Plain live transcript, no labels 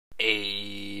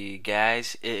Hey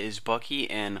guys, it is Bucky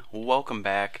and welcome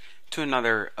back to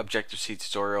another Objective-C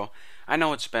tutorial. I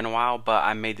know it's been a while, but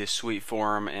I made this sweet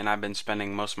forum and I've been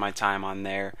spending most of my time on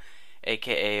there,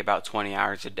 aka about 20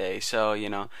 hours a day. So,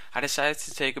 I decided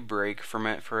to take a break from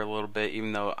it for a little bit,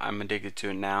 even though I'm addicted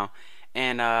to it now.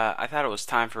 And I thought it was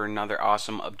time for another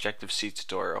awesome Objective-C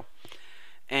tutorial.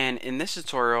 And in this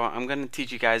tutorial, I'm going to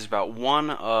teach you guys about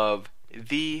one of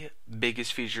the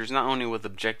biggest features, not only with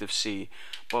Objective-C,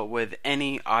 but with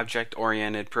any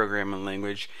object-oriented programming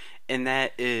language, and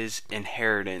that is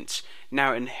inheritance.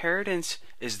 Now, inheritance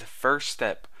is the first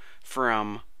step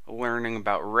from learning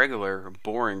about regular,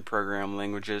 boring programming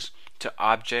languages to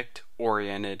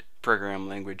object-oriented programming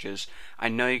languages. I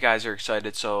know you guys are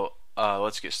excited, so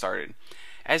let's get started.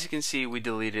 As you can see, we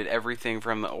deleted everything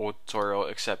from the old tutorial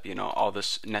except, all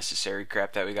this necessary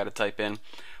crap that we got to type in.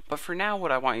 But for now,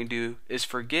 what I want you to do is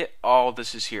forget all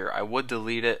this is here. I would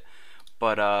delete it,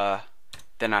 but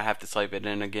then I have to type it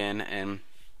in again. And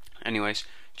anyways,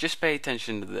 just pay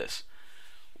attention to this.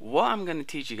 What I'm going to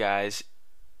teach you guys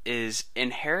is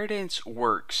inheritance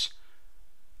works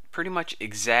pretty much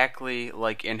exactly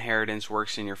like inheritance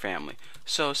works in your family.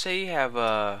 So say you have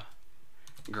a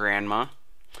grandma,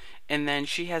 and then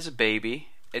she has a baby,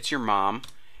 it's your mom,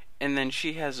 and then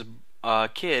she has a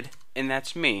kid, and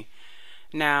that's me.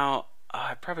 Now,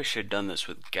 I probably should have done this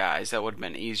with guys, that would have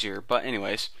been easier, but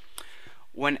anyways,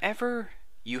 whenever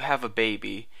you have a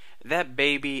baby, that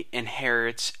baby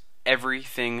inherits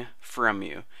everything from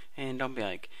you. And don't be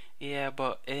like, yeah,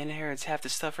 but it inherits half the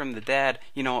stuff from the dad.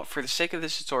 For the sake of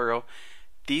this tutorial,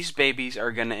 these babies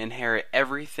are going to inherit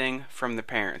everything from the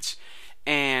parents.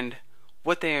 And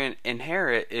what they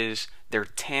inherit is their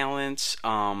talents,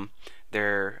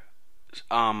 their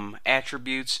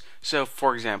attributes. So,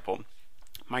 for example,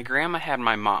 my grandma had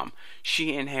my mom.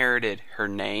 She inherited her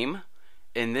name,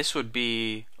 and this would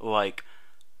be like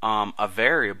a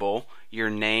variable. Your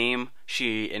name.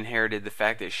 She inherited the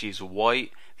fact that she's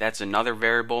white. That's another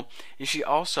variable. And she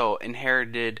also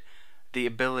inherited the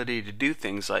ability to do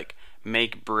things like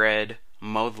make bread,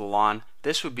 mow the lawn.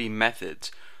 This would be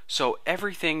methods. So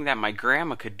everything that my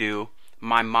grandma could do,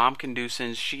 my mom can do,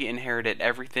 since she inherited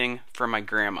everything from my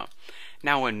grandma.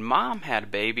 Now when mom had a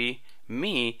baby,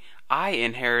 I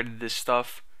inherited this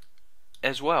stuff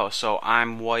as well. So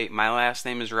I'm white, my last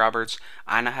name is Roberts,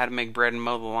 I know how to make bread and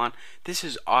mow the lawn. This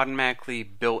is automatically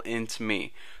built into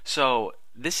me. So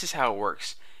this is how it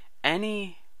works.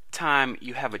 Any time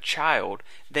you have a child,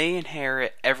 they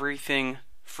inherit everything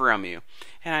from you.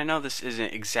 And I know this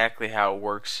isn't exactly how it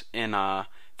works in the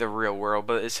real world,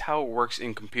 but it's how it works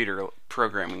in computer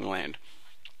programming land.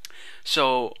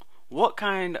 So what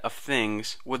kind of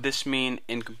things would this mean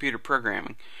in computer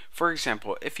programming? For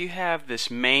example, if you have this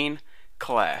main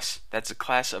class, that's a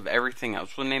class of everything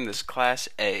else. We'll name this class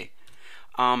A.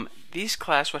 These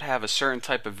class would have a certain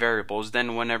type of variables.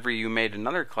 Then whenever you made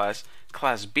another class,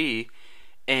 class B,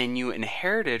 and you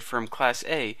inherited from class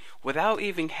A, without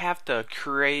even have to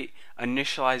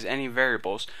initialize any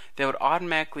variables, they would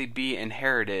automatically be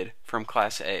inherited from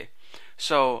class A.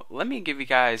 So let me give you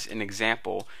guys an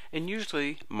example, and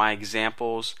usually my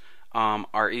examples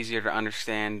are easier to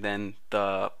understand than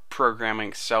the programming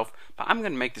itself, but I'm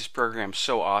going to make this program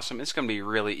so awesome, it's going to be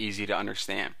really easy to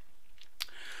understand.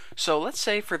 So let's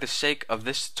say, for the sake of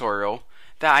this tutorial,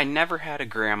 that I never had a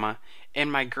grandma,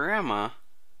 and my grandma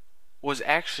was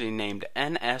actually named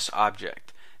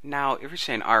NSObject. Now, if you're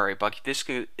saying, alright, Bucky, this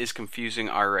is confusing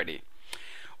already.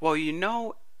 Well,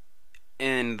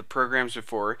 in the programs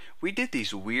before, we did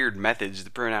these weird methods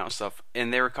to print out stuff,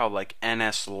 and they were called like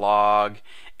NSLog,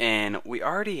 and we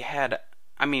already had,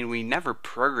 we never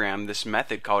programmed this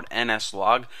method called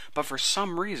NSLog, but for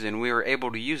some reason we were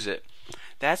able to use it.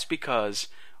 That's because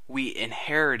we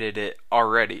inherited it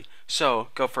already. So,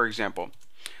 for example,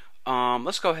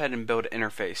 let's go ahead and build an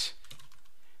interface.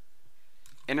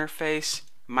 Interface.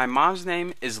 My mom's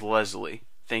name is Leslie.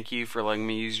 Thank you for letting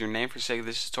me use your name for the sake of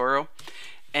this tutorial.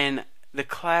 And the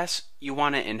class you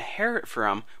want to inherit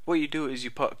from, what you do is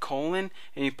you put colon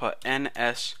and you put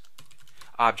NSObject.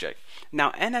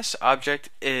 Now NSObject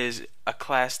is a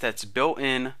class that's built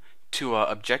in to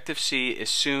Objective-C as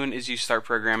soon as you start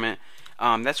programming.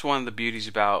 That's one of the beauties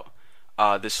about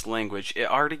this language. It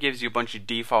already gives you a bunch of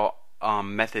default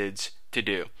methods to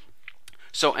do.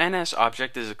 So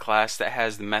NSObject is a class that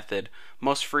has the method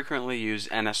most frequently used,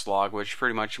 NSLog, which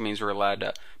pretty much means we're allowed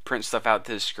to print stuff out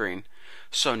to the screen.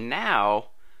 So now,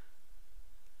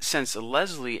 since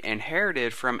Leslie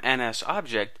inherited from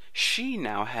NSObject, she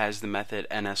now has the method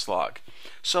NSLog.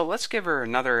 So let's give her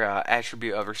another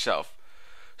attribute of herself.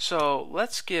 So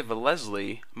let's give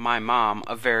Leslie, my mom,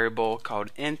 a variable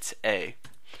called int a.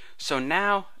 So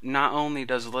now, not only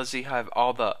does Leslie have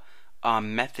all the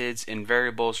methods and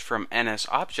variables from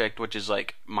NSObject, which is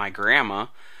like my grandma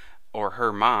or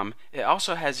her mom, it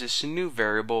also has this new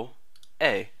variable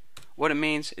a. What it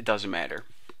means, it doesn't matter.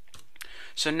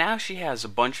 So now she has a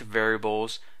bunch of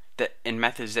variables that and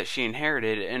methods that she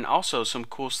inherited, and also some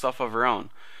cool stuff of her own.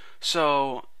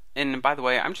 So, and by the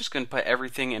way, I'm just going to put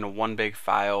everything in a one big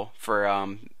file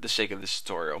for the sake of this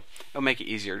tutorial. It'll make it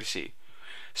easier to see.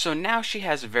 So now she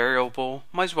has a variable.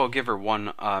 Might as well give her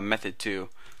one method too.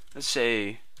 Let's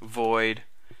say void,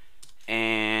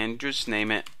 and just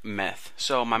name it meth.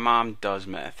 So my mom does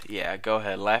meth. Yeah, go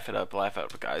ahead, laugh it up,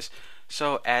 guys.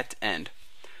 So at end.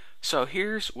 So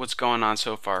here's what's going on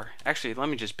so far. Actually, let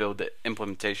me just build the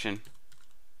implementation.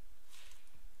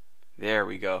 There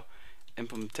we go.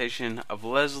 Implementation of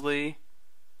Leslie.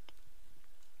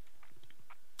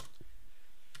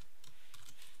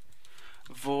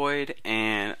 Void,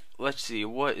 and let's see,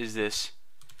 what is this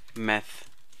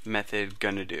method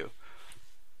gonna do?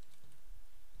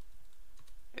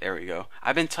 There we go.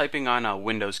 I've been typing on a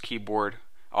Windows keyboard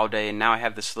all day, and now I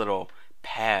have this little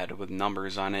pad with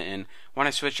numbers on it, and when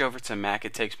I switch over to Mac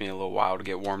it takes me a little while to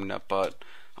get warmed up, but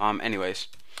anyways,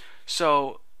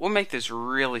 so we'll make this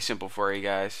really simple for you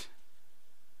guys.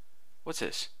 What's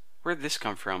this? Where'd this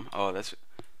come from? Oh, that's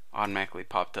automatically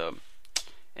popped up.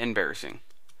 Embarrassing.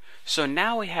 So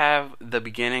now we have the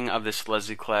beginning of this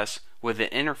Leslie class with an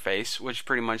interface, which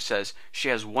pretty much says she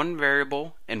has one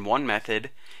variable and one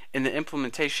method. In the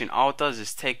implementation, all it does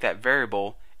is take that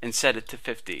variable and set it to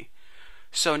 50.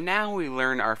 So now we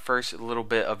learn our first little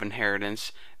bit of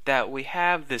inheritance, that we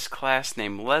have this class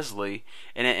named Leslie,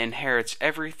 and it inherits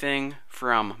everything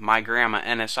from my grandma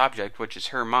NSObject, which is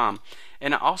her mom,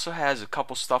 and it also has a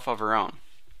couple stuff of her own.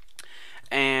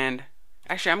 And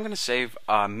actually, I'm going to save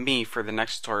me for the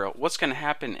next tutorial. What's going to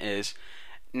happen is,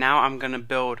 now I'm going to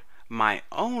build my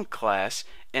own class,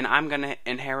 and I'm going to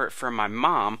inherit from my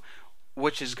mom,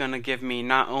 which is going to give me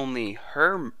not only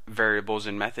her variables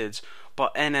and methods,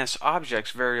 but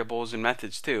NSObject's variables and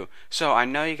methods too. So I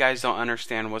know you guys don't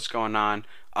understand what's going on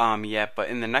yet, but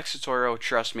in the next tutorial,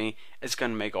 trust me, it's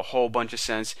going to make a whole bunch of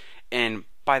sense, and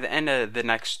by the end of the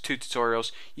next 2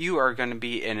 tutorials, you are going to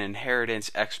be an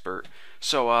inheritance expert.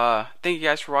 So thank you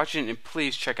guys for watching, and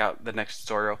please check out the next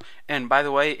tutorial. And by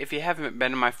the way, if you haven't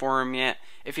been in my forum yet,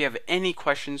 if you have any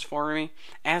questions for me,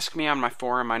 ask me on my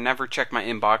forum. I never check my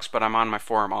inbox, but I'm on my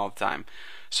forum all the time.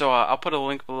 So I'll put a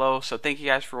link below. So thank you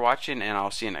guys for watching, and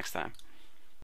I'll see you next time.